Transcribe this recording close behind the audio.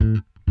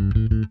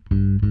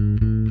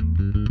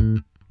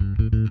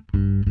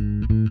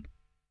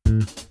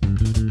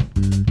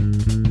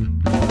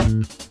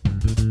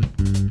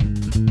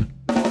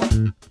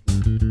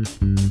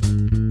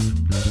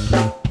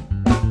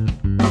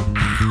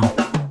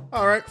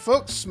right,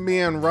 folks, me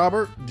and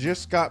Robert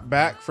just got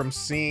back from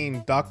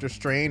seeing Doctor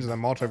Strange and the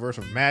Multiverse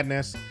of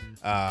Madness.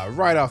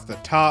 Right off the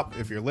top,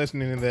 if you're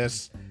listening to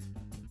this,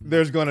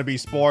 there's going to be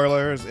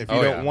spoilers. If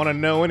you don't want to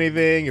know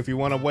anything, if you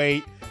want to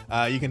wait,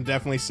 you can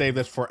definitely save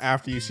this for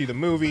after you see the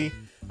movie.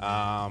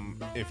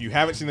 If you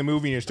haven't seen the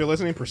movie and you're still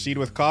listening, proceed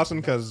with caution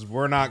because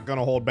we're not going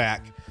to hold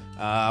back.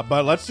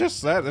 But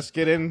let's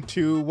get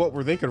into what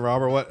we're thinking,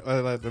 Robert.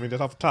 Let me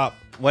just off the top.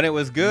 When it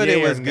was good,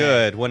 it was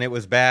good. When it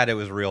was bad, it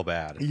was real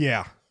bad.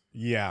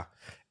 Yeah.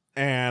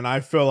 And I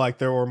feel like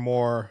there were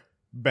more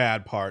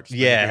bad parts than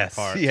good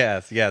parts.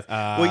 Yes.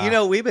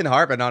 Well, we've been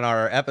harping on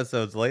our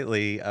episodes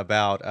lately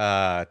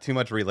about too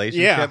much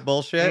relationship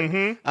bullshit.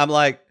 Mm-hmm. I'm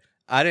like,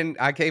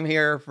 I came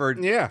here for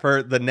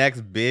the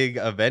next big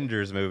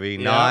Avengers movie,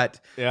 not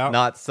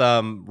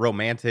some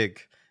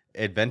romantic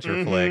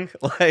adventure flick.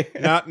 Like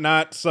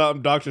not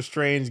some Doctor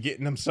Strange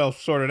getting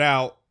himself sorted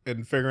out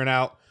and figuring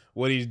out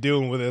what he's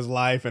doing with his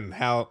life and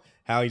how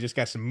he just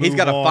got some move he's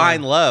got to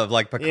find love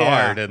like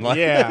Picard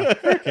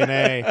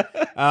freaking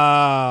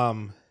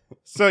A.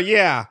 So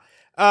yeah.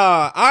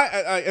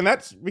 I and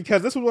that's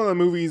because this was one of the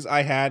movies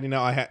I had.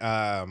 I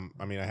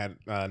had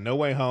No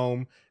Way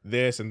Home,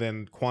 this, and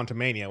then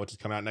Quantumania, which is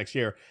coming out next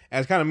year.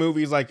 As kind of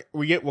movies like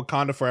we get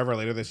Wakanda Forever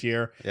later this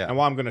year, and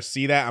while I'm going to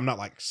see that, I'm not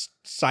like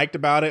psyched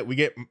about it. We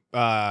get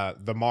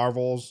the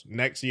Marvels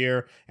next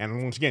year,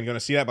 and once again, going to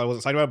see that, but I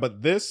wasn't psyched about it.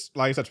 But this,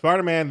 like I said,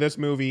 Spider-Man, this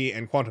movie,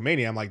 and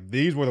Quantumania, I'm like,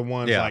 these were the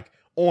ones like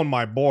on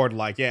my board,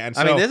 like And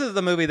so, this is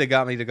the movie that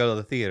got me to go to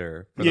the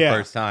theater for the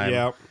first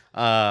time.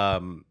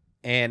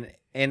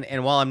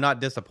 And while I'm not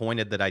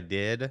disappointed that I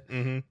did,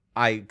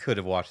 I could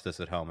have watched this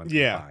at home and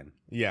been fine.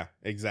 Yeah,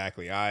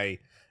 exactly. I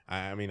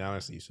mean,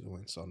 honestly, you should have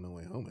went and saw No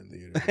Way Home in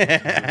theater.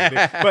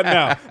 But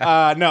no,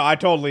 I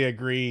totally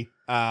agree.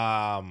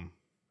 I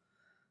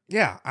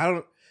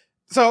don't.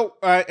 So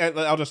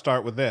I'll just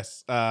start with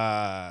this.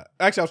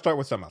 Actually, I'll start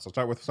with something else. I'll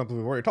start with something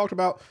we've already talked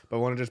about, but I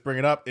want to just bring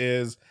it up.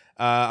 Is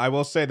I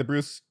will say the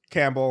Bruce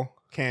Campbell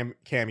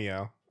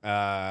cameo.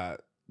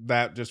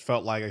 That just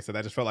felt like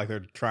that just felt like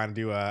they're trying to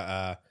do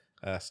a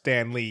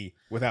Stan Lee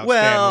without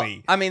Stan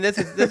Lee. I mean, this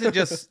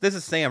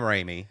is Sam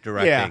Raimi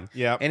directing.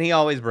 Yeah. And he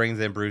always brings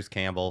in Bruce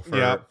Campbell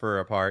for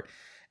a part.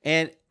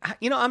 And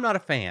I'm not a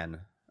fan.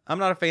 I'm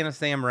not a fan of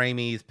Sam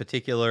Raimi's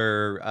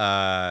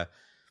particular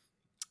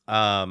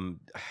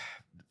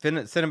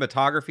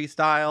cinematography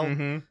style.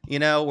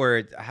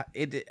 Where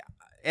it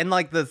and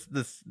like this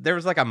there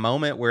was like a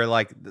moment where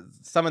like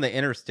some of the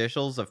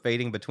interstitials of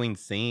fading between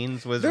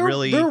scenes was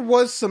there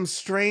was some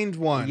strange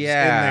ones in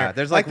there.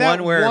 There's like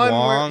one where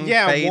Wong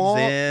fades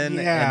in, and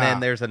then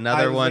there's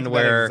another one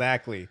where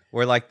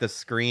like the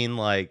screen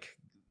like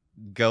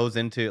goes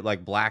into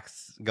like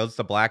goes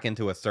to black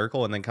into a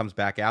circle and then comes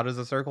back out as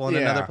a circle in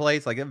another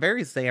place, like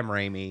very Sam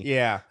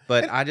Raimi.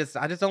 But I just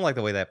don't like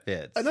the way that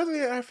fits. Another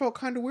thing I felt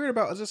kind of weird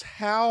about is just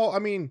how,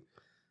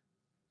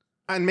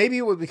 and maybe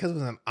it was because it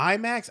was an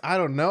IMAX, I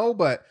don't know,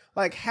 but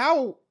like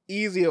how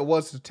easy it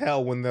was to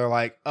tell when they're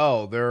like,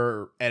 oh,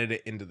 they're edited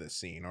into this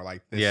scene, or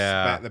like this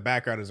the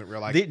background isn't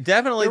real. Like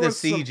definitely the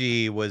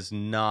CG was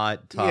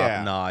not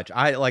top notch.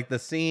 I like the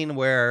scene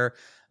where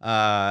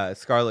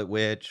Scarlet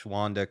Witch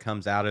Wanda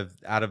comes out of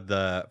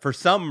the, for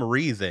some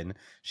reason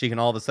she can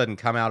all of a sudden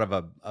come out of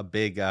a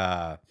big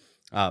bong.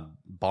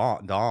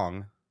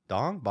 Gong.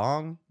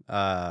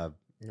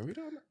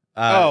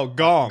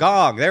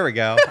 There we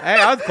go. Hey,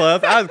 I was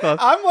close. I'm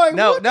like,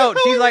 no.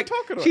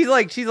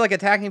 She's like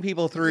attacking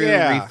people through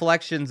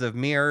reflections of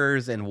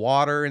mirrors and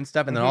water and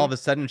stuff, and then all of a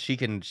sudden she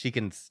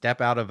can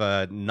step out of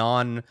a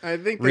I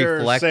think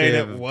they're saying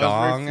it was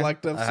gong.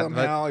 Reflective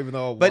somehow, even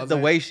though. But the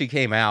way she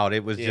came out,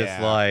 it was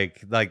just like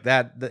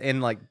that.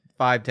 In like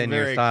 5-10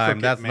 years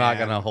time, that's not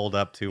gonna hold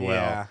up too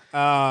well.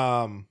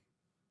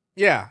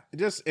 Yeah,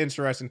 just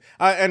interesting.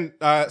 So I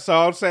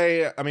would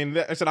say,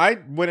 I said I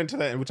went into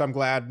that, which I'm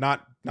glad,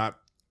 not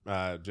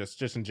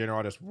just in general.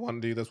 I just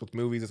want to do this with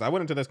movies. I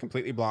went into this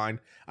completely blind.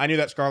 I knew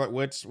that Scarlet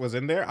Witch was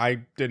in there.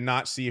 I did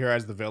not see her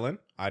as the villain.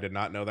 I did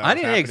not know that. I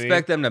didn't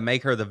expect them to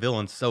make her the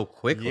villain so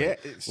quickly. Yeah,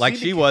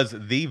 she was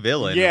the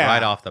villain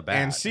right off the bat,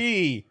 and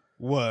she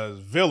was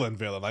villain.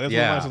 Like this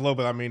one was a little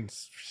bit.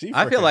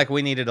 I feel like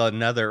we needed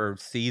another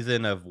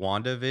season of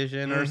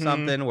WandaVision or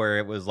something where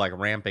it was like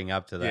ramping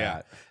up to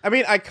that.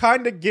 Yeah. I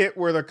kind of get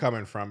where they're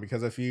coming from,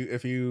 because if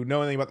you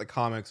know anything about the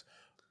comics,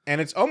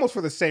 and it's almost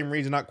for the same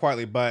reason, not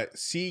quietly, but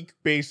she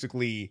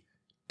basically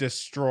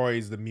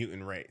destroys the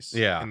mutant race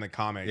in the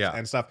comics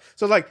and stuff.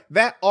 So like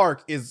that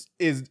arc is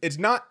it's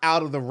not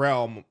out of the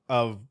realm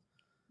of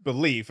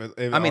belief.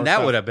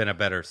 That would have been a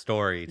better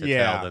story to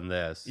tell than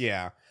this.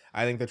 Yeah.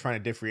 I think they're trying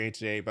to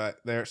differentiate, but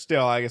they're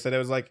still, like I said, it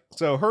was like,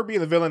 so her being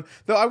the villain,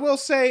 though I will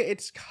say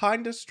it's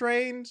kind of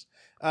strange,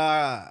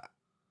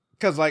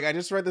 because like I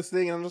just read this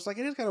thing and I'm just like,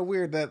 it is kind of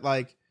weird that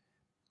like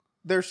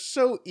they're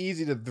so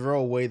easy to throw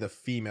away the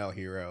female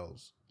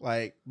heroes.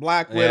 Like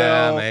Black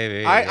Widow,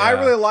 maybe. I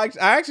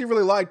actually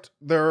really liked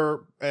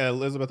their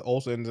Elizabeth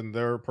Olsen's and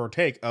their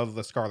partake of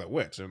the Scarlet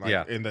Witch, and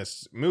in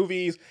this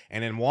movies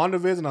and in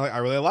WandaVision, I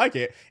really like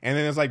it. And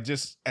then it's like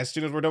just as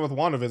soon as we're done with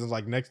WandaVision, it's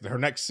like her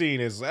next scene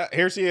is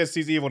here she is,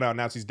 she's evil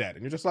now she's dead,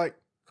 and you're just like,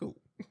 cool.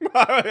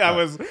 I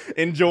was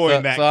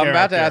enjoying that. So I'm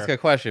about to ask a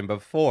question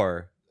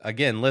before.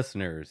 Again,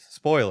 listeners,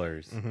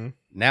 spoilers. Mm-hmm.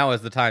 Now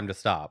is the time to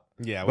stop.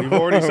 Yeah, we've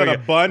already said a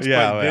bunch,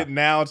 but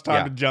now it's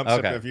time to jump.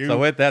 Okay. So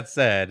with that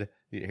said,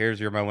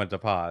 here's your moment to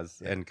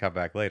pause and come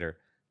back later.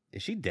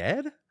 Is she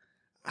dead?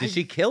 Did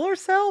she kill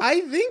herself? I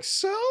think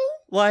so.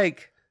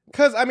 Like,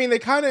 because I mean, they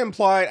kind of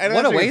implied.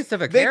 What a waste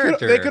of a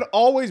character. They could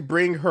always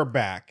bring her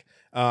back.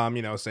 Say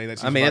that.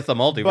 It's the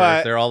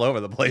multiverse. They're all over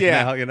the place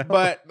now.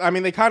 But I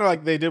mean, they kind of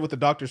like they did with the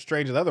Doctor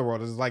Strange in the other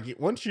world. Is like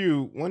once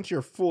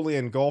you're fully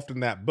engulfed in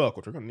that book,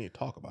 which we're gonna need to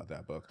talk about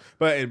that book,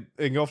 but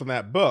engulfed in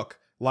that book,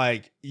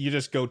 like you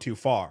just go too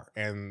far,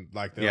 and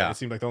like it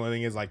seems like the only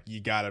thing is like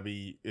you gotta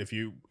be if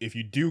you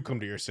do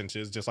come to your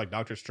senses, just like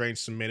Doctor Strange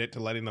submitted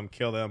to letting them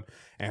kill them,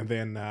 and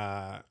then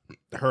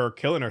her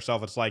killing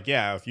herself. It's like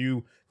if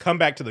you come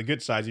back to the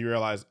good side, you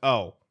realize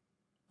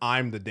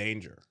I'm the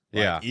danger.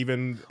 Like,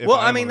 even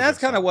if that's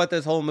kind of what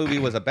this whole movie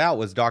was about,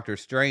 was Doctor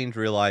Strange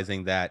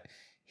realizing that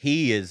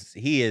he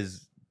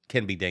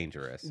can be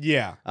dangerous.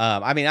 Yeah.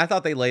 I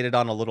thought they laid it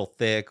on a little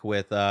thick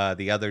with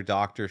the other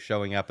doctor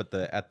showing up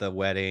at the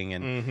wedding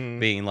and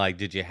being like,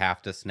 "Did you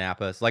have to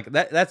snap us?" Like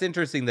that's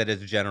interesting. That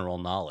is general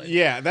knowledge.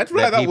 Yeah, that's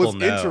what I thought was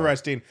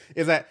interesting.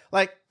 Is that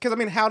like because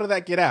how did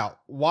that get out?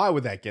 Why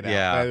would that get out?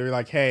 Yeah. They're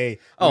like, hey.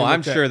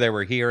 I'm sure there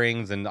were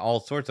hearings and all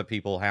sorts of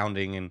people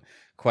hounding and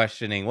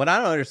questioning. What I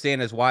don't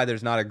understand is why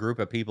there's not a group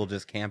of people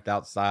just camped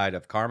outside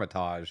of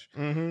Carmitage.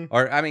 Mm-hmm.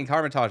 Or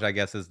Carmitage, I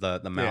guess, is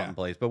the mountain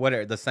place, but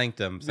what the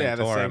Sanctorum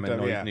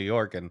in New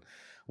York and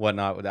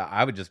whatnot.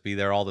 I would just be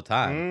there all the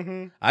time.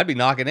 Mm-hmm. I'd be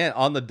knocking in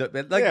on the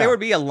there would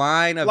be a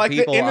line of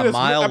people a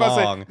mile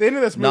long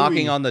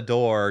knocking on the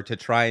door to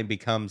try and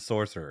become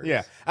sorcerers.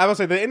 Yeah, I would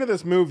say the end of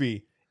this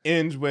movie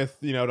ends with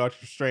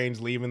Doctor Strange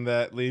leaving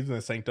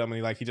the Sanctum,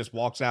 and he just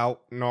walks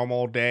out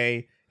normal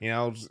day.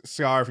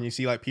 Scarf, and you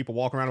see like people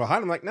walking around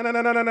behind him, like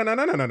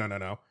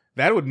no.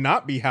 That would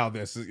not be how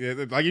this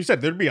is. Like you said,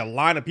 there'd be a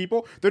line of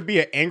people. There'd be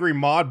an angry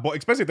mob,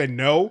 especially if they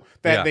know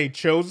that they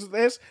chose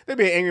this. There'd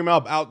be an angry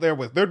mob out there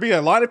there'd be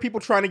a line of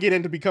people trying to get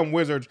in to become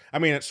wizards.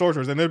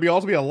 Sorcerers. And there'd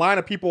also be a line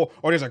of people,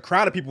 or there's a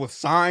crowd of people with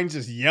signs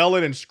just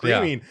yelling and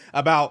screaming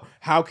about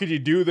how could you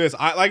do this?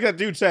 Like that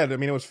dude said,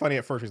 it was funny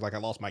at first. He's like, I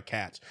lost my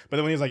cats. But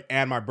then when he's like,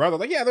 and my brother,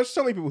 like, there's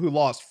so many people who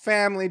lost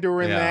family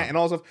during that and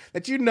all stuff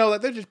that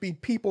that there'd just be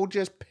people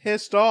just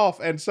pissed off.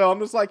 And so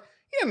I'm just like,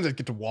 he doesn't just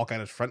get to walk out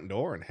his front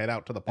door and head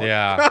out to the park.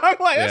 Yeah. I'm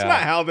like, that's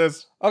not how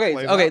this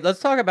plays out. Let's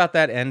talk about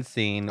that end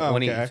scene.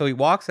 When he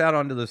walks out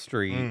onto the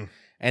street,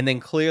 and then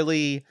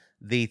clearly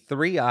the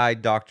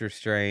three-eyed Doctor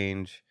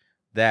Strange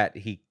that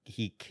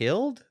he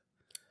killed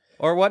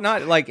or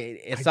whatnot, like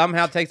it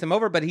somehow takes him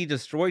over, but he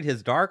destroyed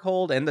his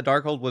Darkhold, and the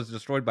Darkhold was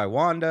destroyed by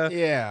Wanda.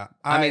 Yeah.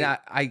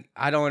 I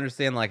don't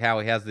understand like how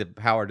he has the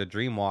power to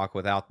dream walk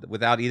without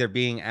either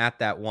being at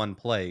that one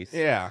place.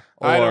 Yeah.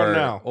 I don't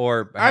know.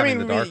 Or having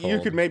the Darkhold. You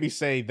could maybe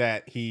say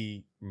that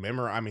he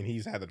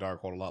he's had the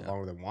Darkhold a lot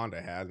longer than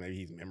Wanda has. Maybe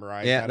he's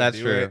memorized. Yeah, that's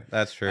true.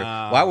 That's true.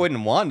 Why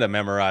wouldn't Wanda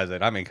memorize it?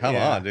 Come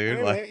on,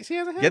 dude. She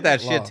hasn't had get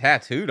that shit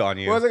tattooed on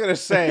you. What was I going to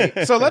say?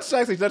 So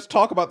let's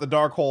talk about the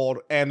Darkhold,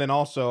 and then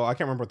also I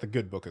can't remember what the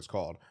good book is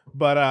called,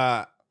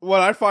 but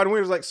what I find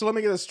weird is like, so let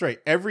me get this straight.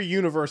 Every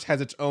universe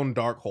has its own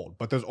Darkhold,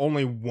 but there's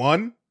only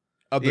one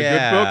of the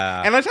good book,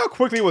 and that's how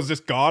quickly it was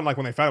just gone. Like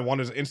when they found it, one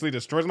just instantly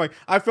destroys. I'm like,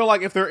 I feel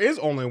like if there is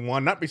only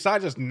one, not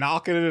besides just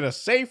knocking it in a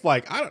safe,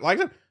 like I don't like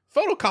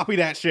photocopy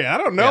that shit. I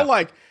don't know.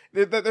 Like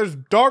there's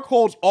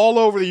Darkholds all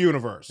over the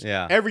universe.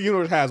 Yeah, every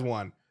universe has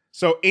one.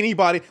 So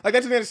anybody, like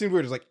that's the thing that seems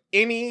weird. Is like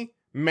any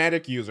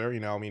magic user,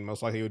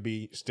 most likely would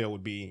be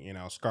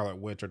Scarlet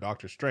Witch or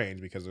Doctor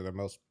Strange because they're the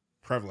most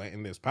prevalent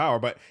in this power.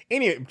 But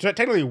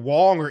technically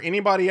Wong or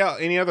anybody else,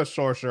 any other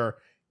sorcerer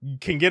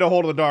can get a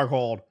hold of the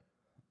Darkhold.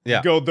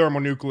 Yeah. Go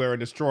thermonuclear and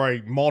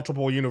destroy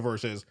multiple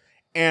universes.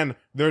 And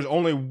there's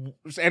only, and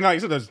like I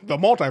said, there's the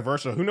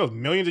multiverse, so who knows,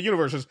 millions of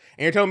universes.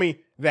 And you're telling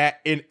me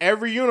that in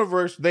every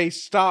universe, they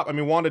stop.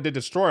 Wanda did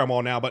destroy them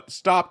all now, but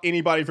stop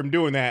anybody from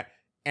doing that.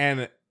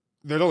 And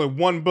there's only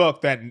one book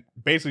that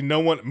basically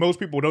most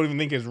people don't even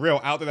think is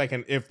real out there that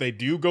can, if they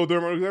do go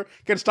thermonuclear,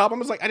 can stop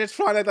them. It's like, I just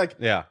find that like,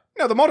 no,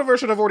 the multiverse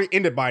should have already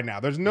ended by now.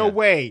 There's no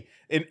way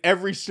in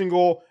every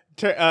single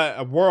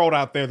a world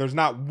out there, there's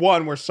not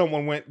one where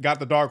someone got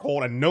the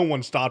Darkhold and no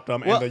one stopped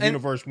them, and the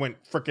universe went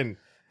freaking.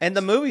 And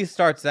the movie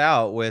starts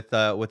out with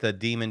a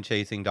demon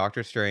chasing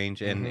Doctor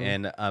Strange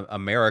and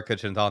America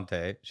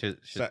Chantante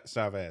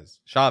Chavez.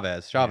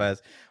 Yeah.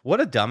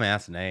 What a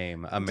dumbass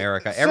name,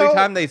 America. Every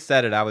time they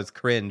said it, I was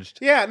cringed.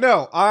 Yeah,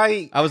 no,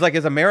 I was like,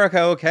 is America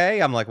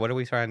okay? I'm like, what are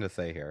we trying to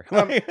say here?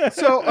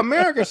 So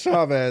America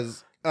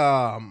Chavez,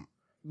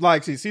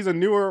 she's a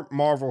newer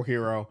Marvel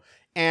hero,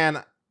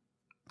 and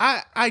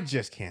I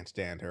just can't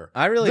stand her.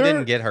 I really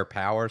didn't get her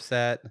power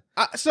set.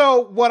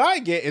 So what I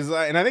get is,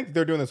 and I think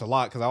they're doing this a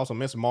lot because I also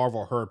miss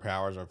Marvel. Her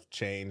powers have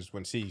changed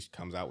when she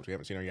comes out, which we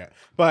haven't seen her yet.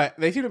 But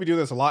they seem to be doing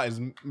this a lot. Is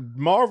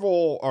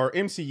Marvel or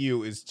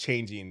MCU is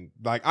changing?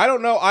 Like I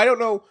don't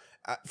know.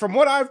 From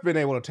what I've been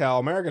able to tell,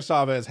 America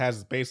Chavez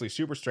has basically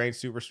super strength,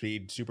 super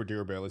speed, super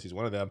durability. She's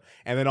one of them,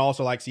 and then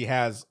also like she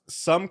has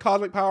some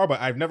cosmic power,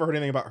 but I've never heard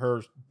anything about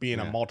her being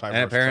a multiverse. And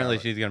apparently,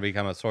 she's going to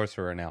become a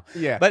sorcerer now.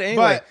 Yeah, but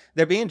anyway,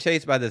 they're being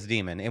chased by this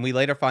demon, and we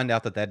later find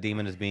out that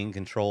demon is being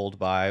controlled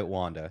by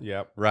Wanda.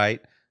 Yep.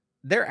 Right.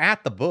 They're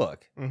at the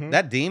book. Mm-hmm.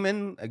 That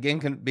demon again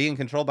being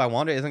controlled by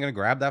Wanda isn't going to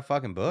grab that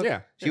fucking book.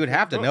 Yeah, she would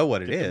have to know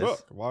what it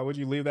is. Why would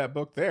you leave that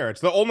book there? It's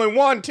the only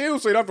one too,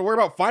 so you don't have to worry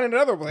about finding it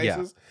other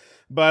places. Yeah.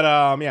 But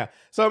yeah,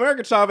 so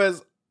America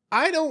Chavez,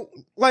 I don't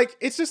like.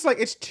 It's just like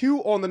it's too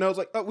on the nose.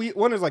 Like we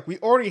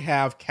already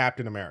have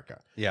Captain America,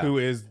 who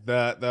is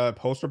the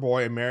poster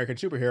boy American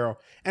superhero,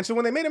 and so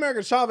when they made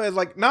America Chavez,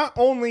 like not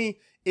only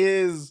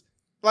is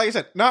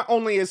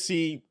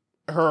she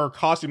her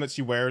costume that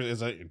she wears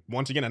is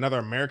once again another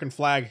American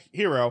flag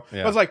hero,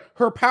 but it's like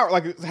her power,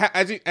 like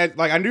as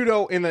I do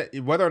know in the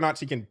whether or not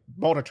she can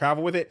multi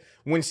travel with it.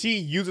 When she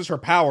uses her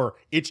power,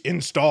 it's in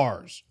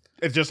stars.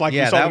 It's just like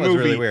you saw the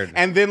movie. Really weird.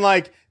 And then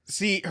like,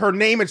 see, her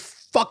name is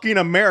fucking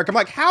America. I'm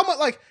like, how much?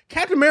 Like,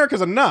 Captain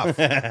America's enough.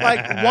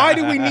 Like, why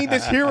do we need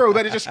this hero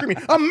that is just screaming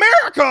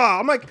America?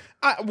 I'm like,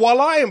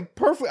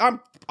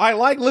 I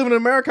like living in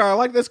America. I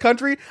like this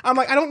country. I'm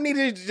like, I don't need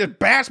to just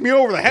bash me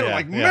over the head. I'm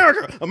like,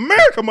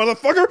 America,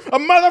 motherfucker, a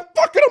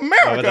motherfucking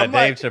America. With that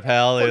Dave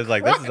Chappelle is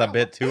like, this is a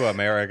bit too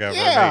America for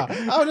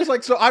me. I was just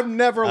like, so I've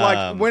never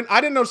when I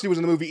didn't know she was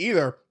in the movie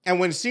either. And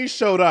when she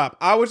showed up,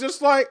 I was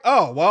just like,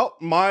 oh, well,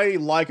 my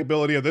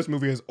likability of this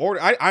movie is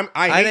ordered. I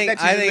hate that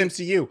she's in the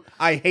MCU.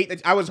 I hate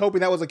that. I was hoping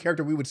that was a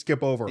character we would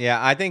skip over.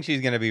 Yeah, I think she's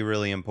going to be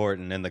really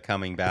important in the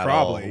coming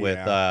battle with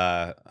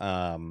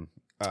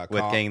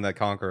King the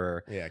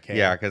Conqueror. Yeah, King.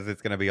 Yeah, because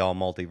it's going to be all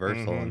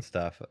multiversal and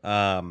stuff.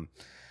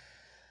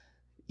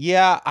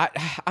 Yeah,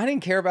 I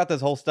didn't care about this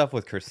whole stuff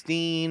with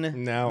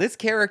Christine. No. This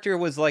character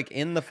was like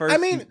in the first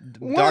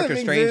Doctor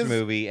Strange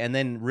movie and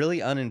then really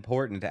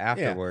unimportant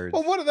afterwards. Yeah.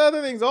 Well, one of the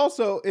other things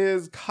also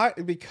is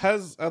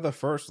because of the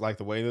first, like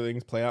the way that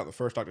things play out in the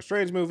first Doctor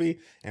Strange movie,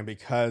 and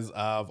because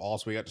of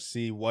also we got to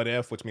see What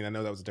If, which I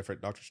know that was a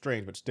different Doctor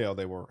Strange, but still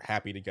they were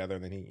happy together,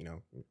 and then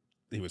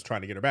he was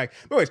trying to get her back.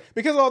 But anyways,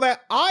 because of all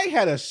that, I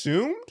had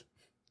assumed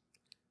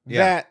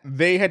that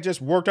they had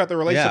just worked out the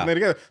relationship and they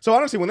together. So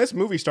honestly, when this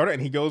movie started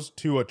and he goes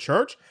to a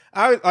church,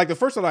 the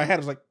first thought I had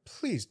was like,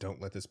 please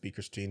don't let this be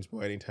Christine's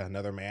wedding to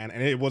another man.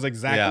 And it was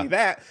exactly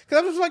that. Because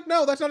I was just like,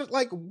 no, that's not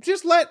like,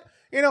 just let,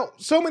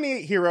 so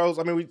many heroes.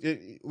 I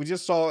mean, we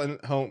just saw in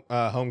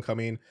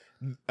Homecoming,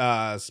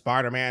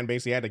 Spider-Man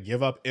basically had to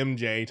give up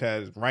MJ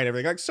to write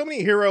everything. Like so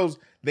many heroes,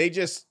 they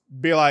just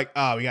be like,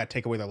 oh, we got to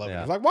take away their love.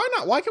 It's like, why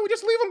not? Why can't we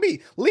just leave them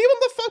be? Leave them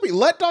the fuck be.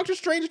 Let Doctor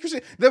Strange,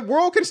 the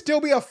world can still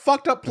be a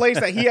fucked up place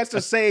that he has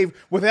to save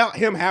without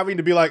him having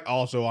to be like,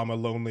 also, I'm a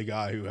lonely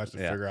guy who has to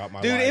figure out my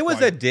life. Dude, it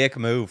was a dick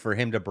move for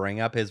him to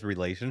bring up his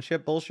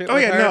relationship bullshit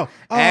with her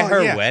at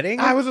her wedding.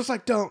 I was just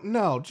like,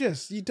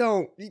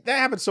 that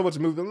happens so much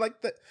in movies. Like,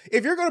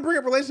 if you're going to bring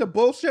up relationship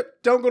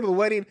bullshit, don't go to the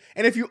wedding.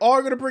 And if you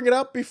are going to bring it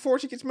up before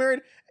she gets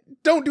married,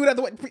 don't do it at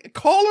the wedding.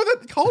 Call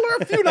her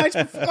a few nights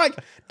before. Like,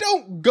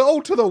 don't go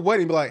to the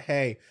wedding. Be like,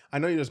 hey, I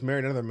know you just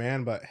married another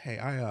man, but hey,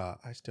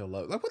 I still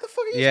love. Like, what the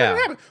fuck are you expecting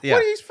to happen? Yeah.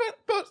 What are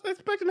you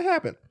expecting to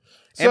happen?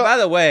 So, and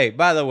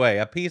by the way,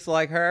 a piece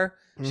like her,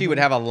 she would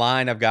have a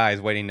line of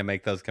guys waiting to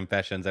make those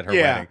confessions at her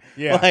wedding.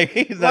 Yeah,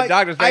 like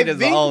Doctor Strange is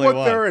the only one. I think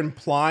what they're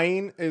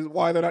implying is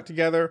why they're not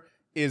together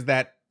is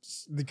that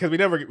because we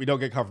don't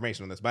get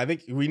confirmation on this, but I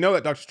think we know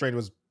that Doctor Strange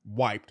was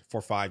wiped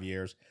for 5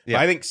 years. Yeah,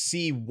 but I think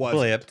C was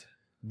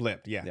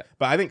blipped, yeah.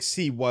 But I think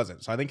C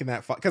wasn't. So I think in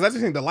that because that's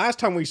the thing. The last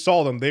time we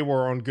saw them, they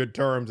were on good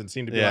terms and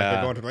seemed to be like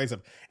they're going to the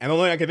relationship. And the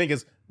only thing I can think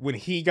is when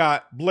he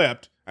got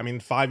blipped. I mean,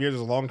 5 years is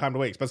a long time to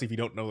wait, especially if you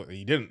don't know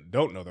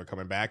they're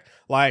coming back.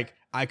 Like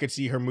I could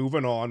see her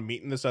moving on,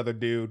 meeting this other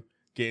dude,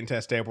 getting to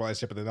a stable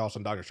relationship, and then all of a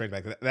sudden Doctor Strange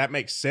back. That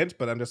makes sense,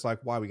 but I'm just like,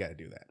 why we got to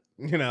do that?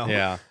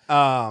 Yeah.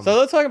 So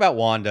let's talk about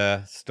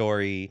Wanda's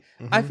story.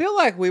 I feel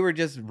like we were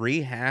just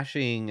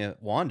rehashing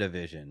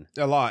WandaVision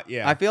a lot.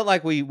 Yeah. I feel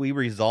like we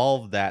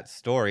resolved that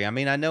story. I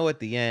mean, I know at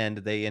the end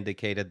they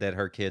indicated that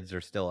her kids are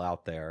still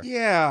out there.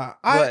 Yeah.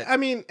 I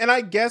mean, and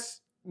I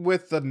guess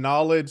with the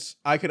knowledge,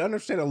 I could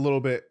understand a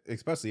little bit,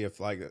 especially if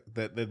like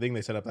the thing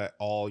they set up that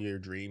all your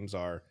dreams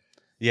are.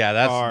 Yeah,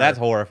 that's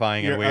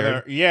horrifying and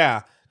weird.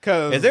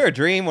 Is there a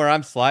dream where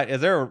I'm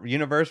Is there a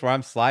universe where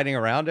I'm sliding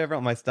around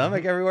on my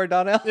stomach everywhere,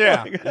 Donnell?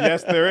 Yeah.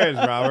 Yes, there is,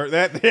 Robert.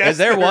 Is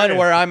there one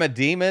where I'm a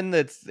demon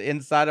that's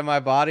inside of my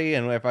body,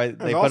 and if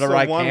they put a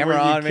right camera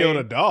on me? Killed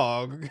a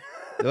dog.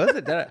 Was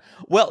it?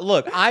 Well,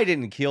 look, I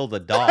didn't kill the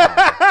dog.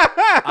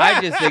 I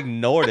just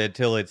ignored it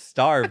till it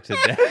starved to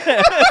death.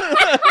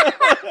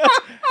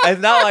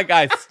 It's not like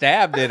I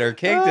stabbed it or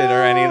kicked it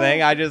or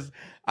anything. I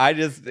I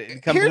just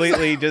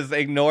completely just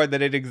ignored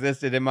that it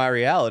existed in my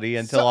reality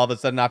until all of a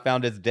sudden I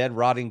found his dead,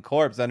 rotting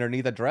corpse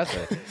underneath a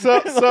dresser.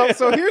 So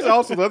here's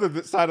also the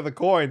other side of the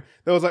coin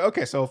that was like,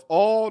 okay, so if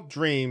all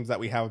dreams that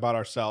we have about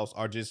ourselves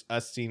are just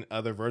us seeing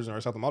other versions of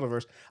ourselves in the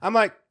multiverse, I'm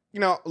like,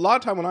 a lot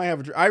of time when I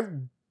have a dream, I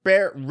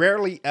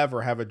rarely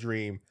ever have a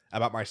dream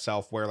about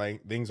myself where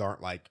like things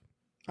aren't like,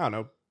 I don't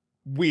know,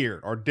 weird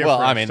or different.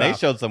 Well, I mean, they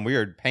showed some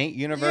weird paint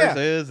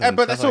universes, and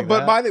but stuff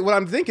what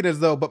I'm thinking is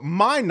though, but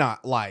my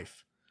not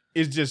life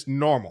is just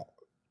normal,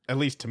 at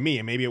least to me,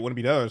 and maybe it wouldn't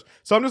be to others.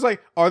 So I'm just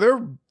like, are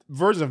there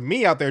versions of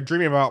me out there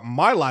dreaming about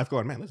my life,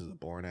 going, man, this is a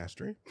boring ass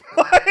dream.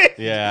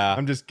 Yeah,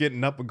 I'm just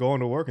getting up and going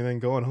to work and then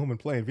going home and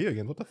playing video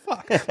games. What the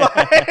fuck?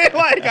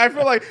 like I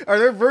feel like, are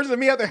there versions of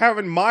me out there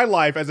having my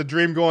life as a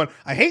dream, going,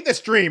 I hate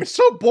this dream. It's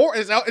so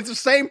boring. It's the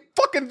same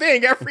fucking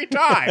thing every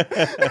time.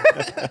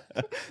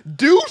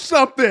 Do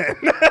something.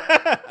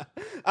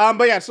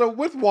 But yeah, so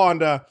with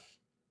Wanda,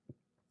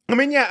 I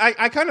mean, yeah,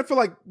 I kind of feel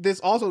like this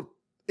also,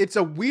 it's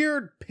a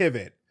weird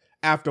pivot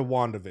after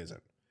WandaVision.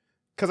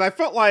 Because I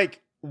felt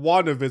like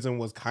WandaVision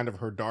was kind of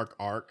her dark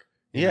arc.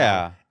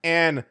 Yeah.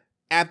 And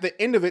at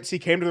the end of it, she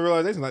came to the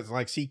realization that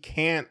like she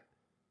can't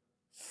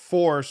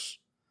force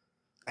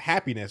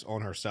happiness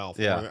on herself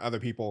or other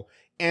people.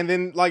 And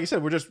then, like you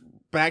said, we're just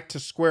back to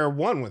square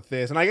one with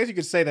this. And I guess you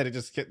could say that it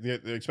just,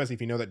 especially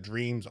if you know that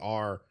dreams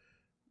are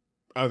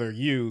other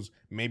yous,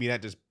 maybe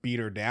that just beat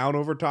her down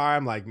over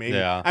time. Like maybe,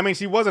 I mean,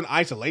 she was in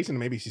isolation.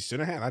 Maybe she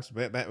shouldn't have.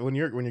 That's when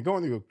you're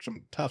going through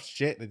some tough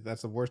shit.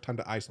 That's the worst time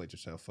to isolate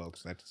yourself,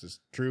 folks. That's just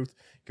truth.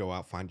 Go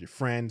out, find your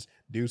friends,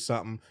 do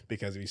something.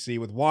 Because if you see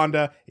with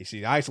Wanda,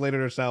 she isolated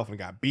herself and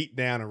got beat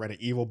down and read an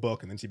evil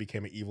book, and then she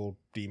became an evil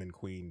demon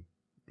queen,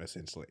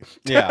 essentially.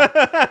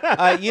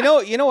 Yeah. You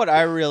know what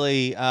I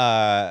really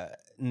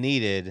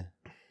needed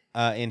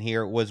in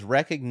here was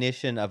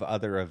recognition of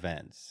other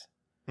events.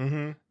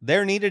 Mm-hmm.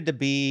 There needed to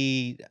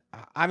be,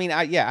 I mean,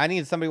 I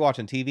needed somebody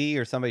watching TV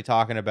or somebody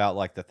talking about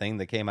like the thing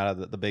that came out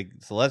of the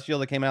big celestial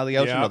that came out of the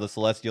ocean, or the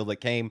celestial that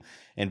came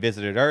and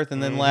visited Earth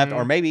and then left,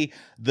 or maybe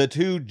the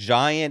two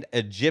giant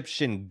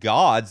Egyptian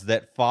gods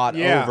that fought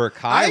over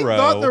Cairo. I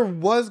thought there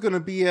was going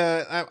to be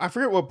I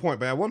forget what point,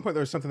 but at one point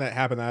there was something that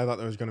happened that I thought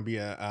there was going to be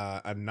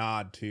a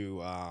nod to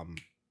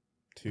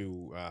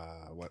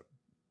what?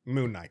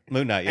 Moon Knight. Yeah.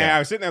 And I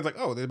was sitting there, I was like,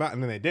 oh,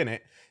 and then they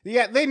didn't.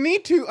 Yeah, they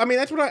need to. I mean,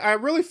 that's what I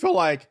really feel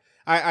like.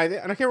 And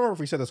I can't remember if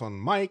we said this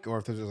on mic or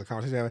if this was a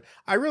conversation.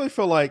 I really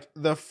feel like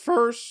the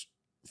first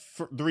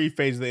 3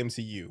 phases of the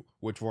MCU,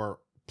 which were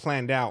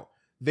planned out,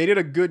 they did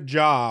a good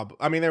job.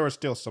 I mean, there were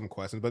still some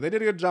questions, but they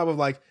did a good job of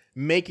like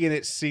making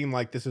it seem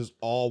like this is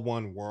all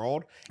one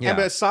world. Yeah. And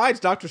besides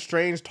Doctor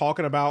Strange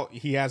talking about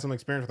he has some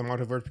experience with the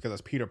multiverse because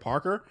it's Peter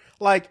Parker,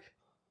 like,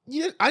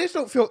 I just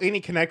don't feel any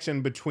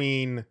connection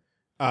between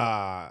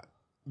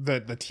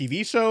the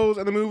TV shows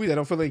and the movies. I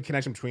don't feel any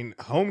connection between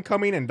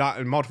Homecoming and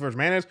Multiverse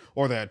Madness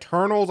or the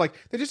Eternals. Like,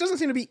 there just doesn't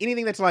seem to be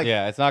anything that's like,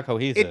 it's not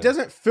cohesive. It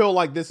doesn't feel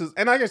like this is,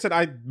 and like I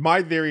said,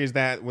 my theory is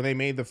that when they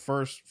made the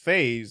first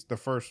phase, the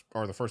first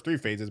 3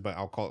 phases, but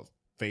I'll call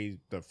it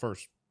the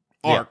first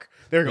arc.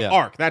 There you go,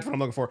 arc. That's what I'm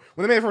looking for.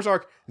 When they made the first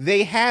arc,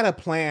 they had a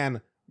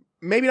plan.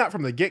 Maybe not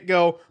from the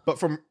get-go, but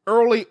from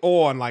early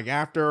on, like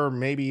after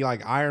maybe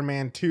like Iron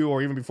Man 2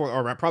 or even before,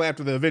 or probably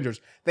after the Avengers,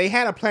 they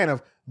had a plan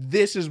of,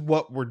 this is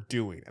what we're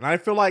doing. And I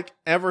feel like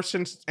ever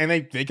since, and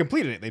they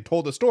completed it, they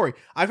told the story.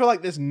 I feel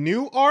like this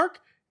new arc,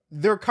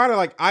 they're kind of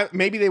like,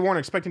 maybe they weren't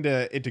expecting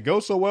it to go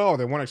so well, or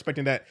they weren't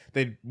expecting that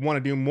they'd want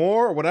to do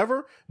more or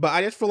whatever, but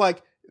I just feel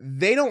like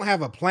they don't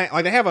have a plan.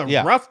 Like, they have a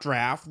rough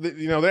draft,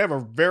 they have a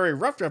very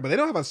rough draft, but they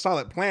don't have a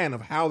solid plan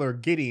of how they're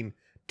getting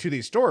to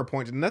these story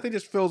points. And nothing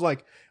just feels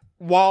like,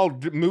 while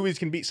movies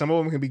can be, some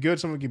of them can be good,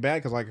 some of them can be bad,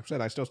 because like I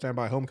said, I still stand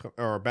by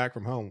Back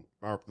From Home,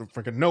 or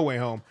freaking No Way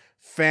Home,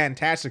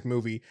 fantastic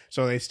movie.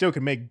 So they still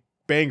can make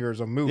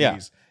bangers of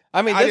movies. Yeah.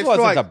 I mean, this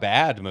wasn't a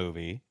bad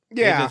movie.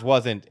 Yeah, it just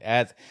wasn't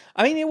as.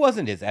 I mean, it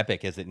wasn't as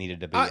epic as it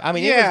needed to be. I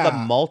mean, it was the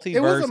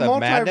multiverse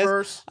of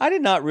madness. I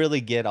did not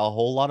really get a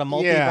whole lot of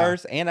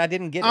multiverse, and I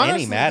didn't get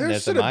any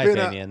madness in my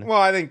opinion.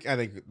 I think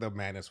the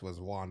madness was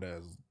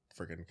Wanda's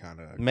freaking kind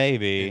of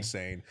maybe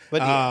insane,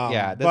 but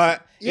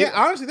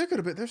honestly, there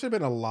should have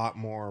been a lot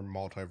more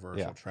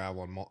multiversal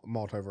travel and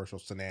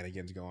multiversal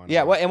shenanigans going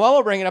on. Well, and while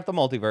we're bringing up the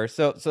multiverse,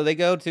 so they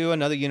go to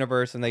another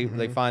universe and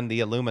they find the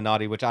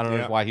Illuminati, which I don't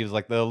know why he was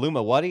like the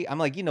Illuminati. I'm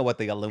like, you know what,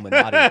 the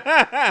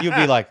Illuminati? You'd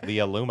be like, the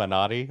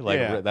Illuminati,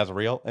 like that's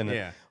real. And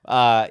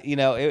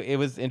it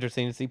was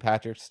interesting to see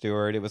Patrick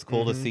Stewart. It was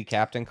cool to see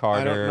Captain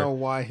Carter. I don't know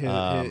why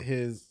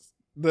his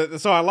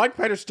so I like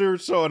Patrick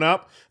Stewart showing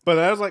up, but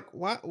I was like,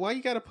 why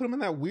you got to put him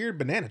in that weird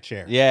banana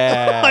chair?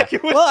 Yeah.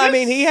 I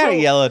mean, he had a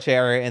yellow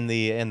chair in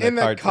the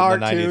cartoon.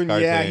 The 90s cartoon.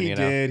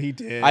 Yeah, he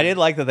did. I did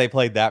like that they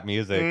played that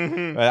music.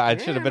 I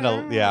should have been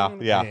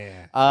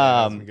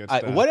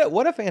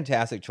what a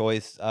fantastic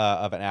choice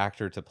of an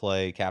actor to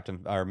play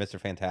Captain or Mr.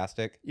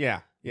 Fantastic. Yeah.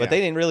 But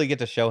they didn't really get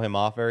to show him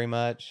off very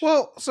much.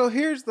 Well, so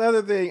here's the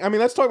other thing. I mean,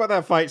 let's talk about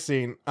that fight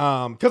scene.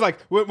 Because like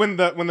when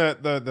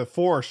the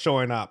four are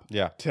showing up,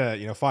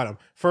 to fight him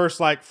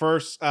first,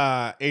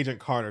 Agent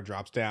Carter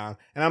drops down,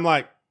 and I'm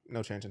like,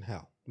 no chance in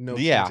hell. No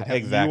chance in hell.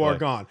 Exactly. You are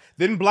gone.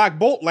 Then Black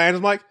Bolt lands.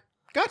 I'm like,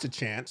 gotcha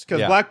chance,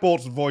 because Black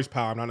Bolt's voice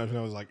power, I'm not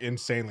sure, is like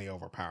insanely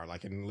overpowered.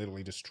 Like, can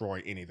literally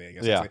destroy anything.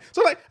 Yeah.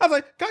 So like, I was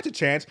like, gotcha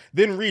chance.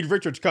 Then Reed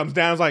Richards comes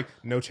down. I was like,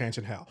 no chance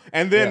in hell.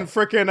 And then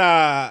freaking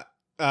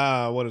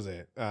what is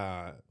it?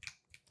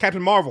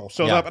 Captain Marvel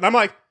shows up, and I'm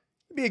like,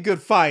 it'd be a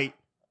good fight,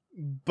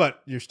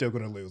 but you're still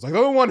gonna lose. Like, the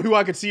only one who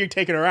I could see you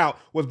taking her out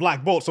was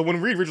Black Bolt. So when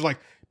Reed Richards was like,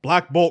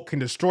 Black Bolt can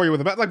destroy you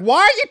with a bat, like, why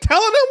are you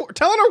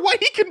telling her what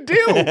he can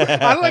do?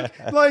 I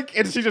like,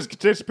 and she just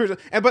disappears.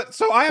 But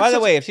so I have. By the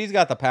way, if she's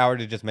got the power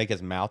to just make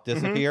his mouth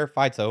disappear,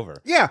 fight's over.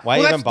 Yeah,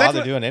 why even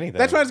bother doing anything?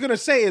 That's what I was gonna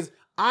say.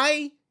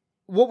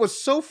 What was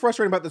so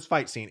frustrating about this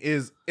fight scene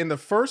is, in the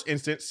first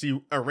instance, she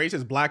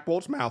erases Black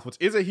Bolt's mouth, which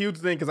is a huge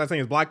thing, because I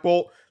think it's Black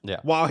Bolt,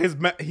 while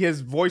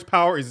his voice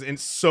power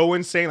is so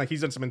insane, like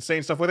he's done some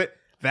insane stuff with it,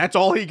 that's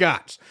all he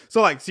got.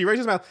 So like, she erases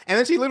his mouth, and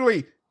then she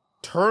literally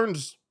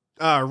turns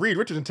Reed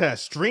Richards into a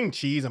string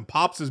cheese and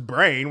pops his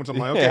brain, which I'm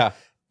like, okay. Yeah.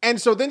 And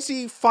so then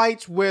she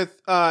fights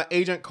with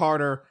Agent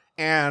Carter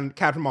and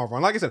Captain Marvel.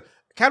 And like I said,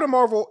 Captain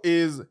Marvel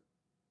is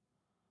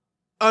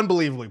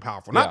unbelievably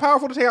powerful. Not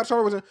powerful to take out Star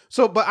Wars.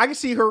 But I can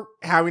see her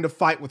having to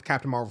fight with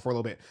Captain Marvel for a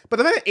little bit. But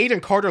the fact that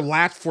Agent Carter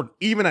lasts for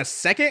even a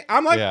second,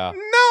 I'm like,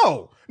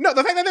 no. The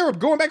fact that they were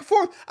going back and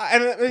forth.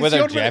 And with a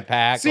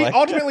jetpack. She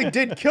ultimately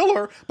did kill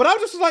her. But I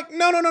was just like,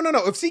 no.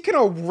 If she can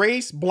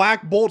erase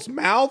Black Bolt's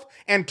mouth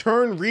and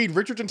turn Reed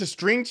Richards into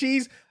string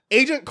cheese,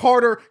 Agent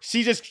Carter,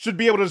 she just should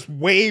be able to just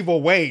wave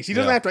away. She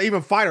doesn't have to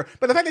even fight her.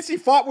 But the fact that she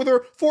fought with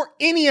her for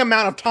any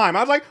amount of time,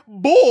 I was like,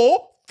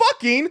 bull.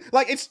 Fucking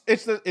like it's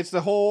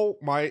the whole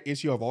my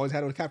issue I've always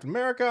had with Captain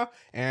America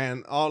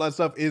and all that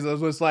stuff is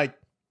just like,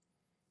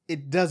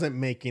 it doesn't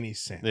make any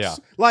sense. Yeah.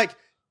 Like,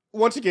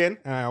 once again,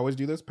 and I always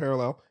do this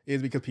parallel,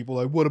 is because people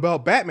are like, what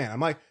about Batman? I'm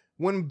like,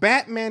 when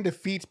Batman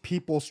defeats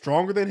people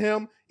stronger than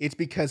him, it's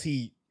because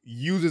he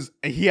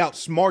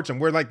outsmarts them.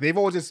 Where like they've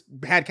always just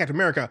had Captain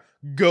America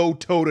go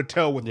toe to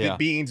toe with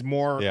beings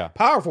more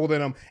powerful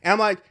than him. And I'm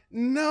like,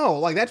 no,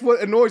 like that's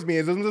what annoys me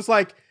is I'm just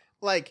like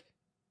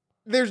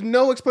there's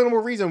no explainable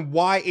reason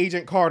why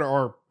Agent Carter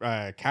or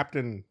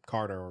Captain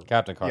Carter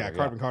Captain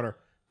Carter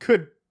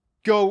could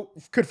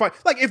fight.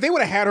 Like, if they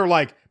would have had her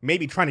like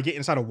maybe trying to get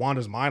inside of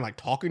Wanda's mind, like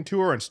talking to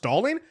her and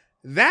stalling,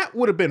 that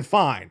would have been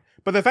fine.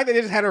 But the fact that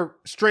they just had her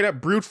straight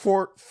up brute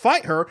force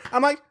fight her,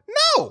 I'm like,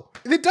 no,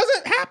 it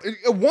doesn't happen.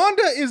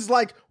 Wanda is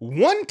like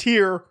one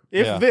tier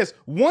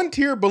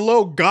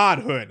below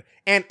godhood.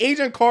 And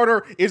Agent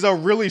Carter is a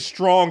really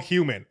strong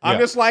human. I'm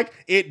just like,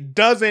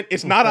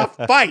 it's not a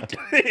fight.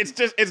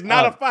 It's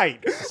not a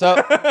fight.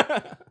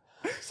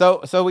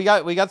 So we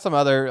got some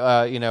other,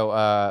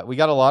 we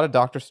got a lot of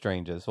Doctor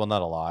Stranges. Well,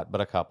 not a lot,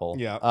 but a couple.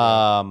 Yeah.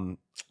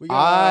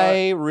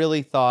 I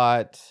really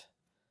thought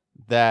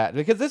that,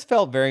 because this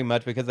felt very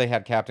much, because they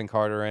had Captain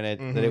Carter in it,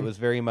 that it was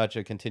very much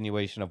a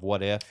continuation of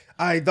What If.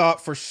 I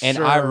thought for sure. And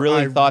I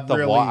really thought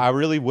I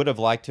really would have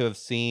liked to have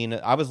seen,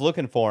 I was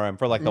looking for him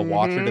for like the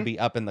Watcher to be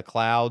up in the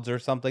clouds or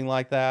something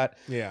like that.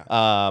 Yeah.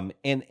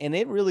 And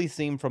it really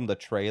seemed from the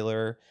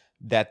trailer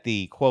that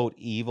the quote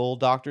evil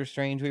Doctor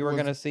Strange we were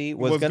going to see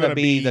was going to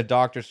be the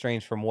Doctor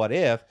Strange from What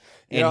If,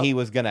 and he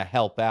was going to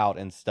help out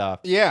and stuff.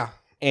 Yeah.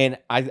 And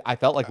I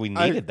felt like we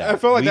needed that. I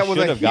felt like that was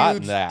a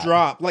huge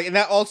drop. Like, and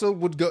that also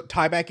would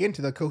tie back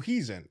into the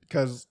cohesion,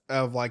 because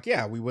of like,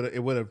 it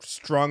would have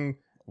strung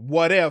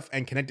What If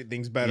and connected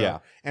things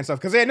better and stuff.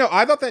 Because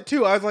I thought that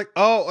too. I was like,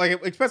 oh,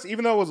 like, especially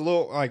even though it was a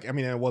little like, I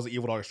mean, it was an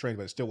evil Doctor Strange,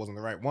 but it still wasn't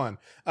the right one.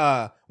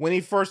 When they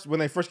first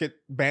get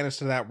banished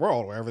to that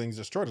world where everything's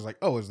destroyed, it's like,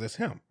 oh, is this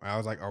him? I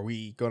was like, are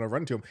we going to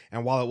run to him?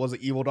 And while it was an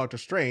evil Doctor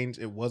Strange,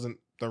 it wasn't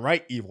the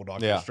right evil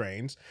Doctor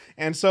Strange.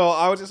 And so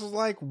I was just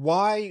like,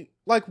 why?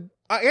 Like,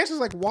 I guess it's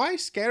like, why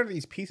scatter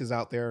these pieces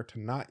out there to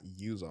not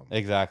use them?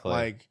 Exactly.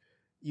 Like,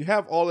 you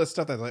have all this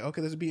stuff that's like,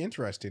 okay, this would be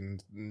interesting,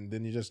 and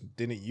then you just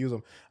didn't use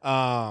them.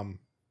 I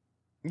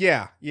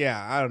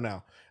don't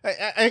know.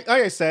 Like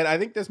I said, I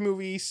think this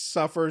movie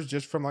suffers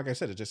just from, like I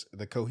said, it just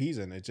the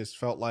cohesion. It just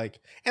felt like,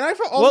 and I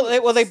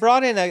felt they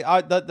brought in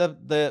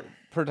the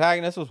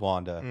protagonist was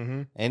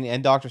Wanda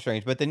and Doctor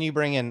Strange, but then you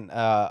bring in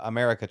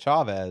America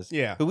Chavez,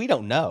 who we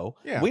don't know,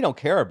 we don't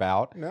care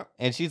about,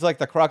 and she's like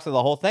the crux of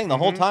the whole thing. The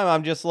whole time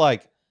I'm just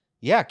like,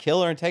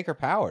 kill her and take her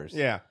powers.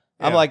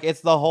 I'm like, it's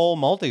the whole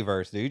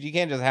multiverse, dude. You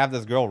can't just have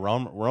this girl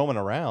roaming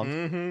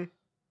around.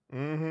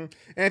 And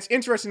it's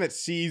interesting that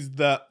she's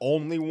the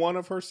only one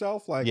of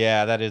herself. Like,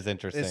 that is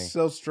interesting. It's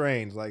so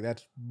strange. Like,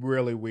 that's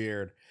really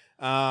weird.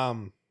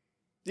 And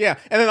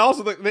then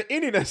also the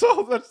ending. That's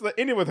the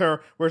ending with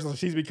her, where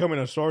she's becoming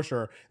a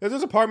sorcerer. There's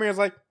just a part of me that's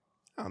like,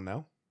 I don't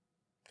know.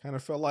 Kind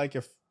of felt like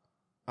if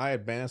I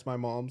had banished my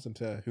moms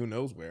into who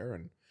knows where,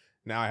 and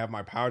now I have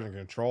my powers and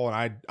control,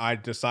 and I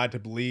decide to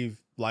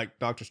believe, like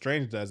Doctor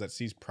Strange does, that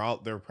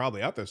they're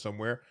probably out there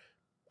somewhere.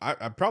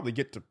 I probably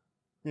get to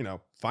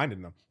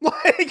finding them.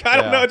 Like, I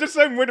don't know. It just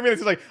seemed weird to me.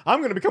 It's like, I'm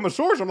going to become a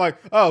sorcerer. I'm like,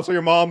 oh, so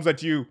your mom's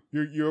that you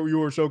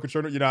were so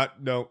concerned. You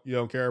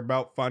don't care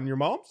about finding your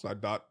moms. I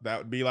thought that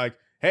would be like,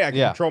 hey, I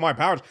can control my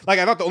powers. Like,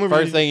 I thought the only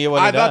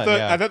I thought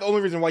the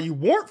only reason why you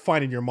weren't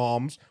finding your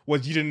moms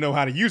was you didn't know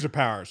how to use her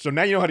powers. So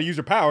now you know how to use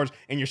her powers,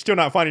 and you're still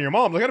not finding your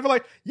moms. Like, I feel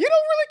like you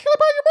don't really care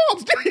about your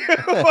moms, do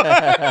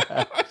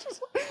you?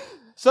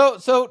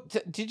 So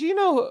did you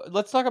know?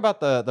 Let's talk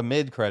about the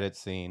mid-credit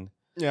scene.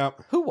 Yeah.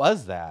 Who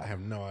was that? I have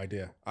no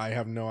idea.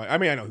 I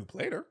mean, I know who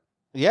played her.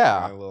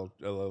 Yeah. A little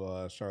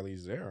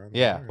Charlize Theron.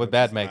 Yeah, with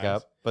bad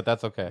makeup, but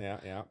that's okay.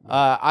 Yeah.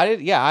 I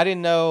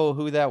didn't know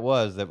who that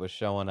was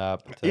showing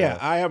up. Yeah,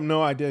 I have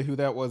no idea who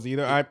that was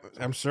either.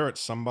 I'm sure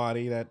it's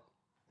somebody that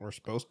we're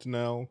supposed to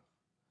know.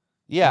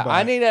 Yeah,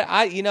 but...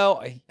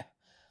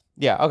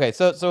 Yeah, okay.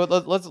 So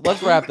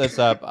let's wrap this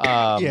up.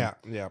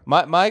 Yeah.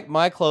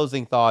 My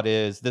closing thought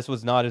is this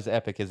was not as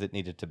epic as it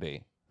needed to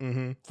be.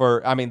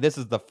 Mm-hmm. This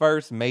is the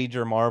first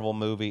major Marvel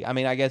movie. I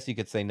mean, I guess you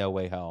could say No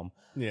Way Home.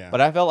 Yeah.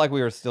 But I felt like we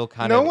were still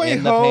kind of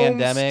in the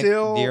pandemic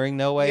during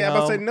No Way Home. Yeah,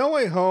 but say No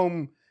Way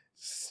Home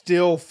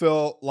still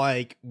felt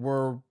like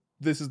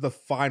this is the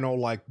final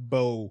like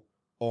bow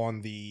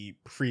on the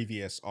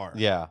previous arc.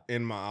 Yeah.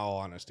 In my all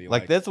honesty.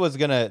 Like this was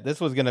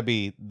gonna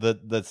be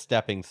the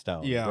stepping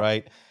stone. Yeah.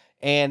 Right.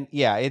 And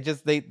yeah, it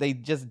just they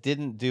just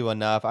didn't do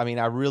enough. I mean,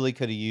 I really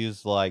could have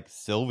used like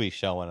Sylvie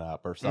showing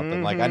up or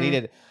something.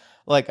 Mm-hmm.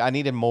 I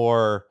needed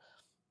more,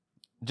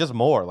 just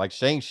more like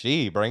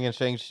Shang-Chi, bringing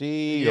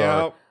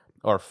Shang-Chi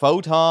or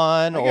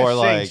Photon or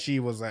like Shang-Chi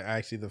was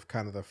actually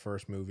the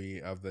first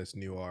movie of this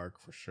new arc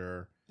for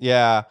sure.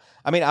 Yeah,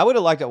 I mean, I would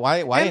have liked it.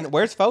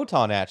 Where's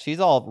Photon at? She's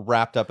all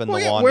wrapped up in the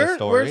Wanda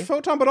story. Where's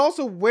Photon? But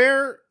also,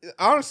 where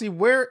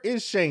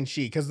is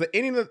Shang-Chi? Because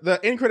the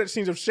end credit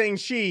scenes of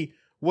Shang-Chi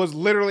was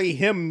literally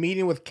him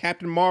meeting with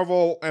Captain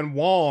Marvel and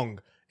Wong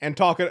and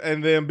talking,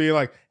 and then being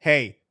like,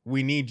 "Hey,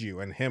 we need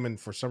you." And him and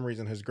for some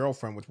reason his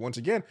girlfriend, which once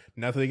again,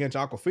 nothing against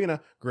Awkwafina,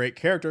 great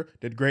character,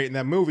 did great in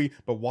that movie.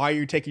 But why are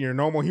you taking your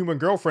normal human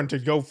girlfriend to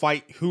go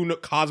fight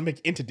cosmic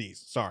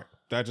entities? Sorry.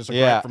 That's just a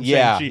gripe from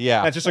Shang-Chi.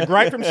 Yeah. That's just a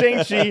gripe from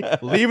Shang-Chi,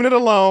 leaving it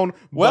alone.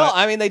 Well,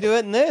 I mean, they do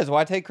it in this.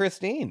 Why take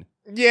Christine?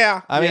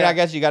 Yeah. I mean, I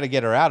guess you got to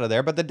get her out of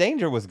there, but the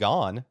danger was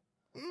gone.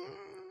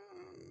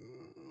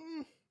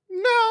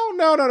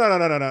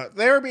 No.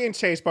 They were being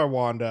chased by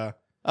Wanda.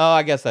 Oh,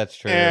 I guess that's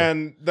true.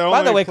 And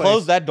by the way,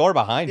 close that door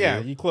behind you. Yeah,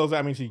 you close that.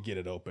 I mean, you get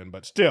it open,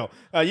 but still,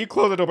 you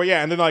close the door. But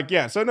yeah, and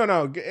then so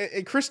no.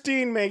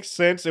 Christine makes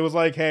sense. It was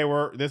like, hey,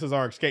 this is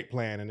our escape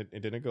plan, and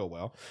it didn't go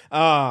well.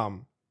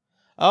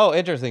 Oh,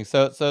 interesting.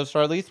 So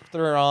Charlize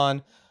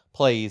Theron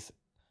plays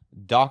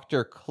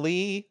Dr.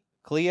 Clea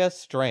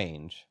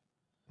Strange,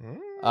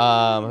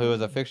 who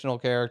is a fictional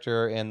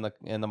character in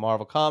the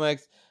Marvel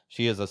comics.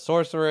 She is a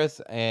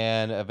sorceress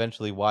and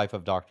eventually wife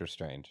of Doctor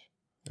Strange.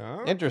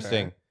 Okay.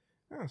 Interesting.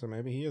 Oh, so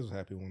maybe he is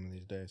happy one of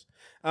these days.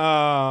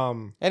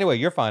 Anyway,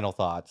 your final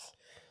thoughts.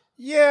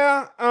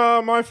 Yeah,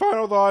 my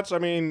final thoughts, I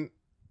mean,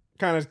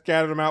 kind of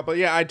scattered them out, but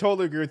yeah, I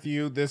totally agree with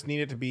you. This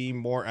needed to be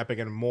more epic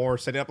and more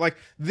set up. Like,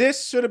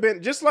 this should have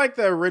been, just like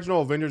the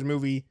original Avengers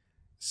movie,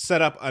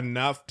 set up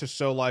enough to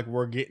show, like,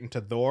 we're getting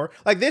to Thor.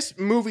 Like, this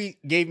movie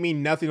gave me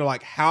nothing to,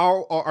 like,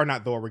 how, or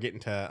not Thor, we're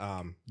getting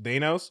to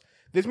Thanos.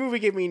 This movie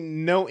gave me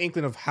no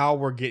inkling of how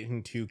we're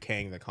getting to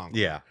Kang the Conqueror.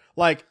 Yeah.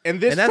 Like,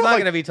 and that's not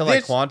going to be till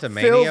like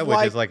Quantumania,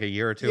 which is like a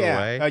year or two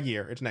away. A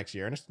year. It's next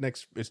year, and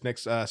it's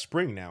next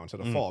spring now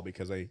instead of fall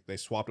because they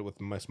swapped it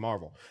with Miss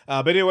Marvel.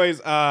 But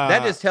anyways,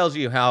 that just tells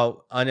you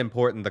how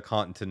unimportant the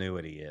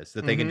continuity is.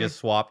 That they can just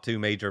swap two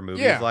major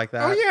movies like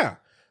that. Oh yeah.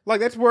 Like,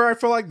 that's where I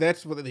feel like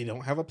that's where they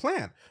don't have a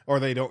plan,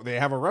 or they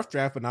have a rough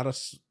draft but not a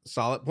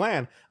solid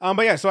plan.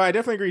 But yeah, so I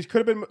definitely agree.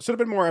 Should have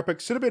been more epic.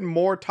 Should have been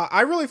more.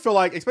 I really feel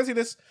like, especially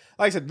this,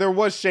 like I said, there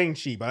was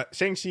Shang-Chi, but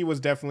Shang-Chi was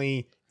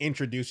definitely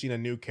introducing a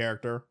new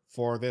character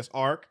for this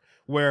arc.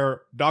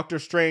 Where Doctor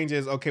Strange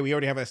is, okay, we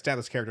already have an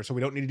established character, so we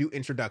don't need to do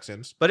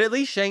introductions. But at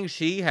least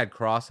Shang-Chi had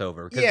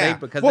crossover because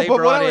they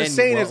brought what I was in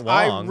saying is,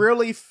 Wong. I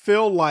really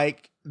feel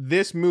like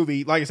this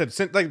movie, like I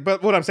said,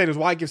 but what I'm saying is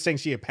why I give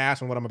Shang-Chi a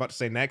pass on what I'm about to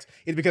say next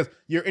is because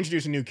you're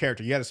introducing a new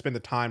character. You got to spend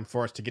the time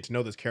for us to get to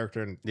know this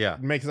character and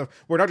make stuff.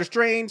 Where Doctor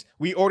Strange,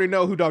 we already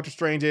know who Doctor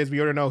Strange is. We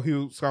already know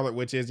who Scarlet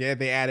Witch is. Yeah,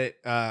 they added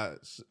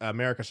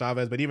America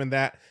Chavez, but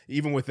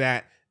even with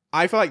that,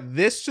 I feel like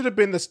this should have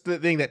been the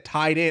thing that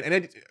tied in, and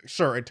it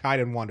tied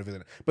in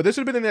WandaVision, but this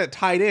should have been the thing that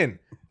tied in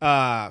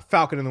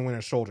Falcon and the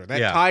Winter Soldier.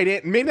 That tied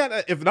in, maybe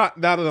not, if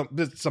not,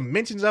 there's some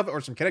mentions of it or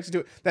some connections to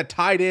it, that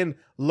tied in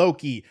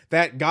Loki,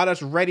 that got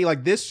us ready.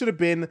 Like, this should have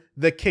been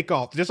the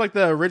kickoff. Just like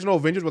the original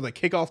Avengers was a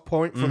kickoff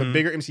point for the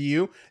bigger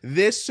MCU,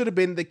 this should have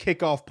been the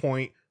kickoff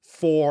point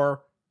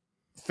for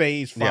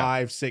phase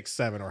 5, 6,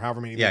 7, or however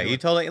many. Yeah, you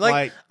totally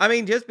like. I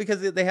mean, just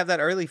because they have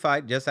that early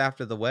fight just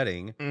after the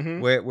wedding,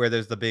 where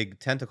there's the big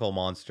tentacle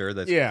monster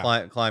that's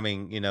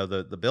climbing,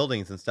 the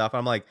buildings and stuff.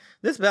 I'm like,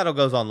 this battle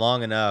goes on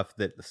long enough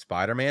that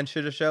Spider-Man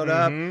should have showed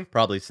up.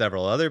 Probably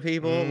several other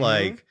people.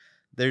 Like,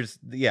 there's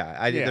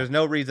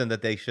no reason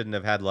that they shouldn't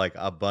have had like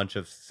a bunch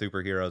of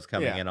superheroes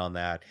coming in on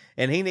that.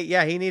 And he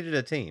needed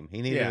a team.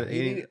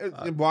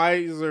 Why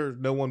is there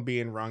no one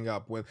being rung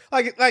up with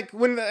like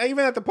when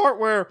even at the part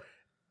where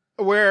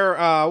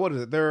what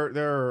is it?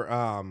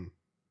 They're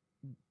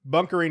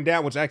bunkering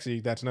down, which actually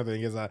that's another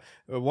thing is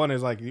one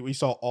is like we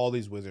saw all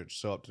these wizards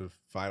show up to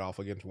fight off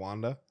against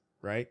Wanda,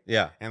 right?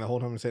 Yeah. And the whole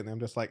time I'm sitting there, I'm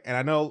just like, and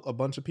I know a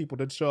bunch of people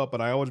did show up, but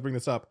I always bring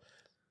this up.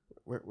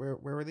 Where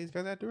were these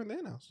guys at during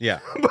Thanos? Yeah.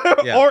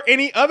 Or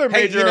any other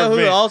major you know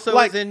event. Who also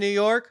is in New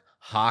York?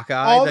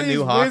 Hawkeye, the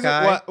new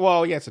Hawkeye.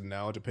 Well, yes and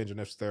no. It depends on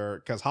if they're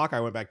because Hawkeye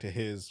went back to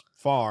his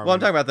farm. Well,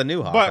 I'm talking about the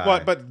new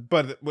Hawkeye.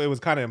 But it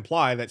was kind of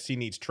implied that she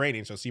needs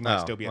training, so she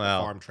might still be at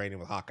the farm training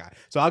with Hawkeye.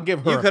 So I'll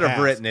give her. You could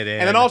have written it in.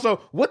 And then also,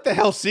 what the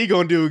hell's she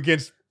gonna do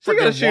against? She's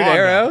gonna shoot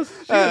arrows.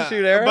 She's gonna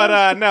shoot arrows.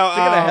 But no, she's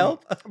gonna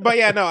help. But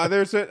yeah, no.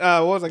 There's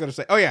what was I gonna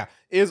say? Oh yeah,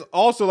 is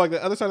also like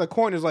the other side of the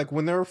coin is like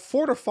when they're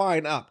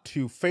fortifying up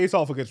to face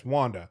off against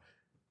Wanda.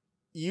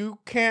 You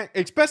can't,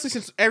 especially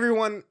since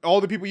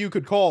all the people you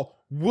could call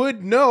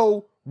would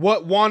know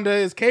what Wanda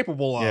is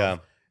capable of. Yeah.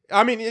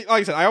 I mean, like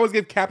I said, I always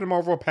give Captain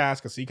Marvel a pass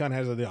because he kind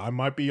of has I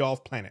might be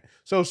off planet.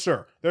 So,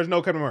 sure, there's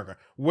no Captain America.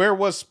 Where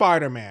was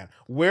Spider-Man?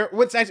 It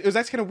was actually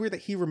kind of weird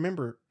that he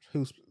remembers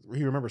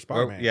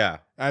Spider-Man. Yeah.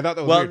 I thought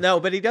that was weird. No,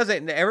 but he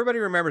doesn't. Everybody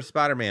remembers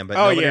Spider-Man, but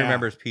nobody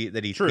remembers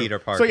that he's Peter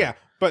Parker.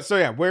 So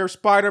yeah, where's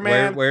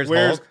Spider-Man?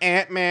 Where's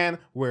Ant-Man?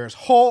 Where's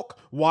Hulk?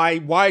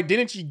 Why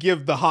didn't you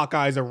give the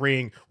Hawkeyes a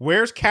ring?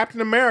 Where's Captain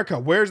America?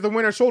 Where's the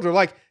Winter Soldier?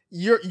 Like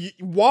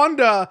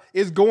Wanda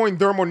is going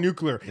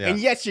thermonuclear, and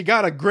yes, you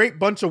got a great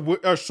bunch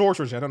of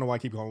sorcerers. I don't know why I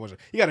keep calling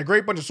wizards. You got a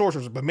great bunch of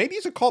sorcerers, but maybe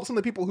you should call some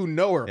of the people who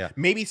know her. Yeah.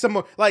 Maybe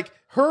some like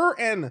her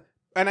and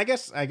I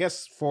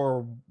guess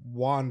for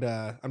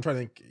Wanda, I'm trying to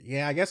think.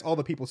 Yeah, I guess all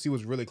the people she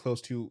was really close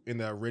to in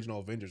the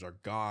original Avengers are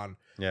gone.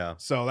 Yeah.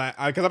 So that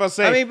because I'm about to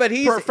say, I mean, but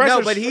he's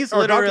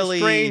literally Doctor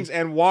Strange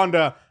and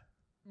Wanda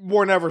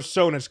were never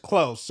shown as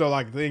close. So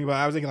like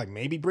I was thinking like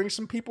maybe bring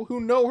some people who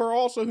know her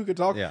also who could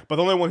talk. Yeah. But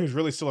the only one who's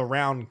really still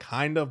around,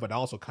 kind of, but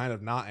also kind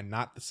of not, and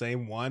not the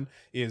same one,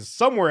 is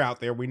somewhere out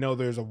there. We know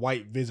there's a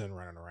White Vision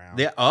running around.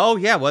 Yeah. Oh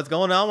yeah. What's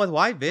going on with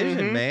White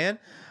Vision, man?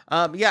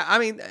 Yeah, I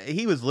mean,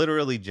 he was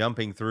literally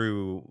jumping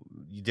through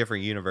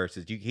different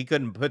universes. He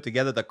couldn't put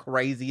together the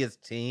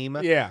craziest team.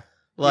 Yeah.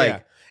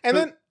 And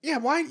then you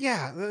have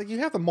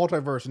the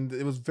multiverse, and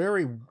it was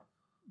very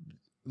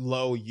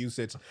low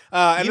usage.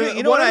 And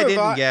you know what I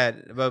didn't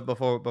get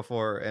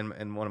before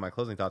and one of my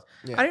closing thoughts,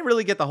 I didn't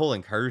really get the whole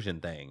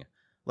incursion thing.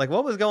 Like,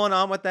 what was going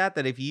on with that?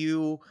 That if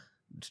you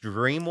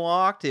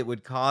dreamwalked, it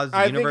would cause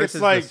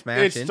universes to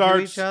smash into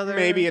each other.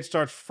 Maybe it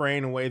starts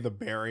fraying away the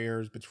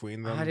barriers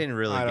between them. I didn't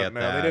really get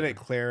that. They didn't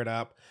clear it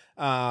up.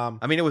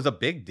 I mean, it was a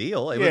big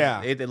deal.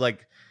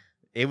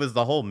 It was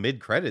the whole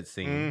mid-credit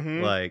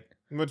scene.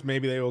 Which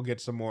maybe they will get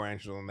some more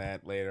action on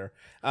that later.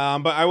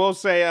 But I will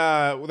say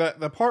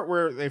the part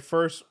where they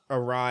first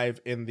arrive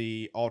in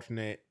the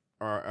alternate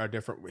or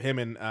different, him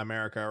and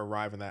America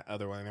arrive in that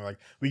other one, and they're like,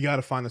 we got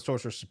to find the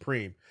Sorcerer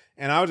Supreme.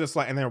 And I was just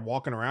like, and they're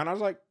walking around. I was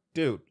like,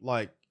 dude,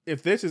 like,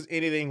 if this is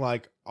anything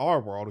like our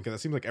world, because it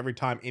seems like every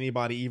time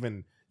anybody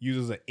even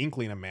uses an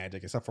inkling of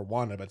magic, except for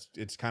Wanda, but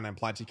it's kind of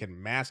implied she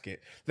can mask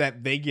it,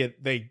 that they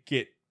get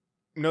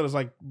there's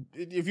like,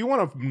 if you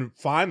want to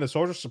find the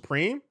Sorcerer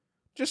Supreme,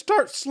 just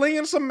start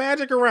slinging some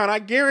magic around. I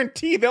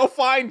guarantee they'll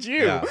find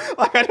you. Yeah.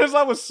 Like, I just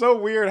thought it was so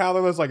weird how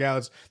there was like,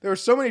 there were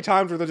so many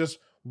times where they're just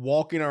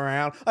walking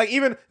around. Like,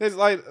 even there's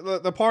like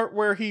the part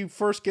where he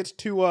first gets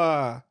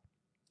to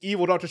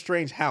evil Doctor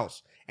Strange's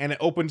house, and it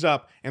opens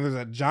up and there's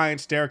a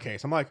giant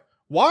staircase. I'm like,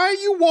 why are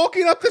you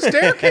walking up the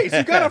staircase?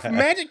 You got a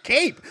magic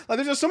cape. Like,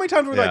 there's just so many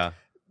times where like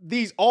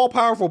these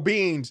all-powerful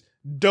beings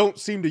don't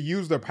seem to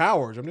use their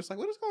powers. I'm just like,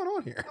 what is going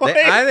on here? Like,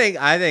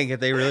 I think if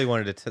they really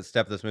wanted to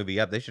step this movie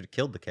up, they should have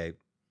killed the cape.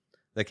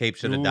 The cape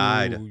should have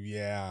died.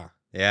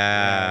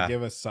 Yeah.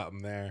 Give us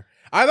something there.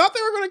 I thought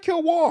they were going to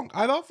kill Wong.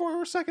 I thought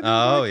for a second.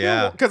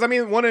 Because I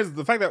mean, one is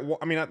the fact that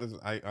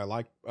I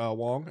like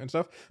Wong and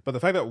stuff, but the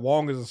fact that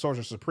Wong is the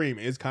Sorcerer Supreme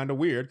is kind of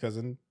weird because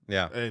in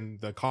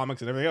the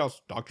comics and everything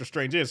else, Doctor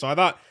Strange is. So I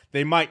thought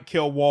they might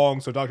kill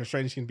Wong so Doctor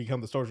Strange can become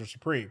the Sorcerer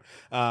Supreme,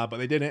 but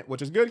they didn't,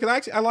 which is good because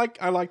actually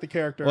I like the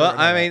character. Well,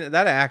 I mean,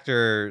 that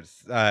actor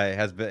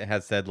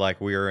has said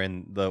like we're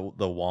in the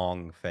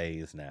Wong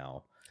phase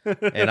now.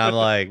 And I'm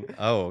like,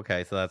 oh,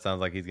 okay, so that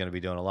sounds like he's going to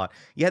be doing a lot.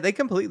 Yeah, they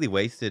completely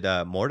wasted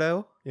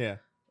Mordo. Yeah.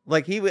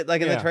 Like he would,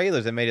 like in the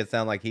trailers, it made it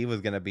sound like he was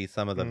going to be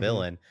some of the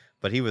villain,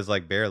 but he was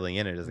like barely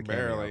in it as a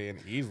cameo. And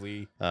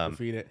easily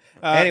defeat it.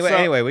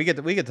 Anyway, we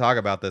could talk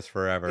about this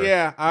forever.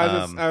 Yeah,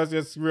 I was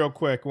just real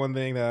quick. One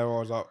thing that I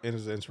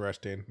was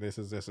interesting. This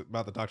is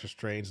about the Doctor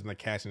Strange and the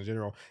cast in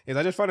general is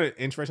I just find it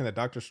interesting that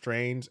Doctor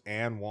Strange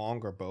and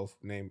Wong are both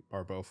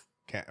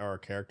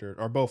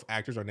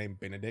actors are named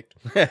Benedict.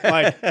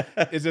 Like,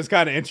 it's just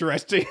kind of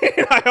interesting.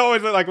 I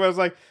always like when I was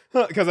like,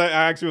 because I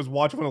actually was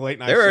watching one of the late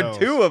night shows. There are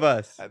two of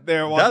us. They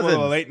were watching one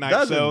of the late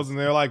night shows, and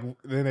they're like,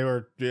 then they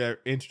were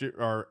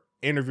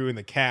interviewing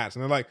the cast,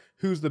 and they're like,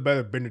 who's the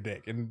better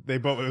Benedict? And they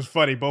both, it was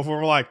funny. Both of them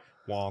were like,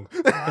 Wong.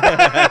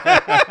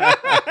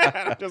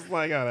 I'm just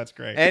like, oh, that's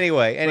great.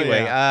 Anyway,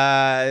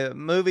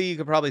 movie you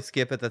could probably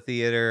skip at the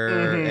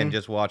theater and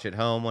just watch at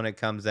home when it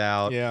comes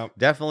out. Yeah,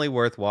 definitely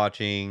worth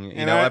watching.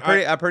 You know,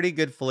 a pretty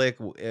good flick,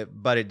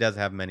 but it does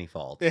have many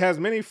faults. It has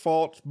many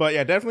faults, but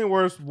yeah, definitely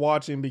worth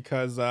watching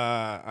because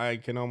I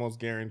can almost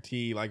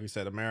guarantee, like you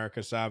said,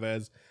 America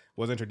Chavez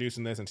was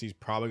introducing this, and she's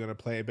probably going to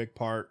play a big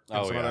part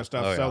in some other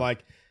stuff. So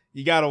like,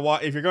 you gotta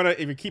watch if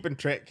you're keeping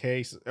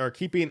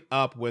keeping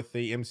up with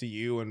the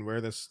MCU and where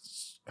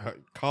this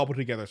cobbled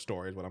together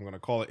story is what I'm going to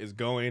call it is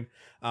going.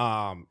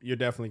 You're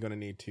definitely going to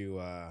need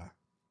to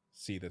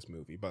see this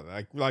movie. But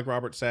like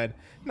Robert said,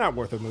 not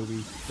worth a movie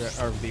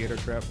or theater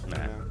trip.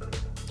 Nah.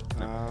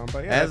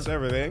 But yeah, that's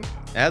everything.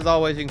 As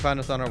always, you can find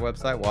us on our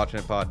website,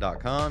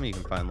 watchingitpod.com. You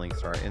can find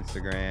links to our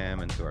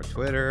Instagram and to our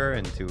Twitter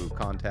and to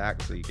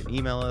contact, so you can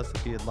email us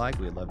if you'd like.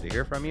 We'd love to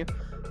hear from you.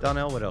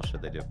 Donnell, what else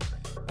should they do?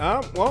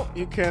 Well,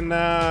 you can,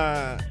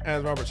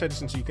 as Robert said,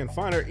 since you can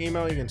find our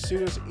email, you can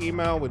shoot us an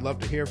email. We'd love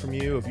to hear from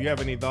you. If you have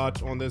any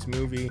thoughts on this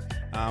movie,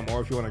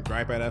 or if you want to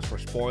gripe at us for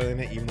spoiling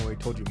it, even though we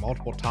told you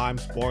multiple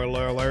times,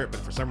 spoiler alert, but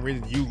for some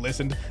reason you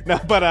listened. No,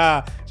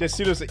 but just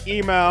shoot us an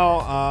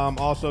email.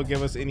 Also,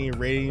 give us any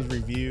ratings,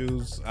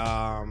 reviews,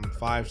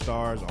 5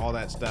 stars, all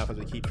that stuff as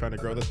we keep trying to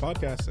grow this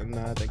podcast. And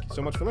thank you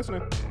so much for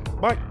listening.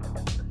 Bye.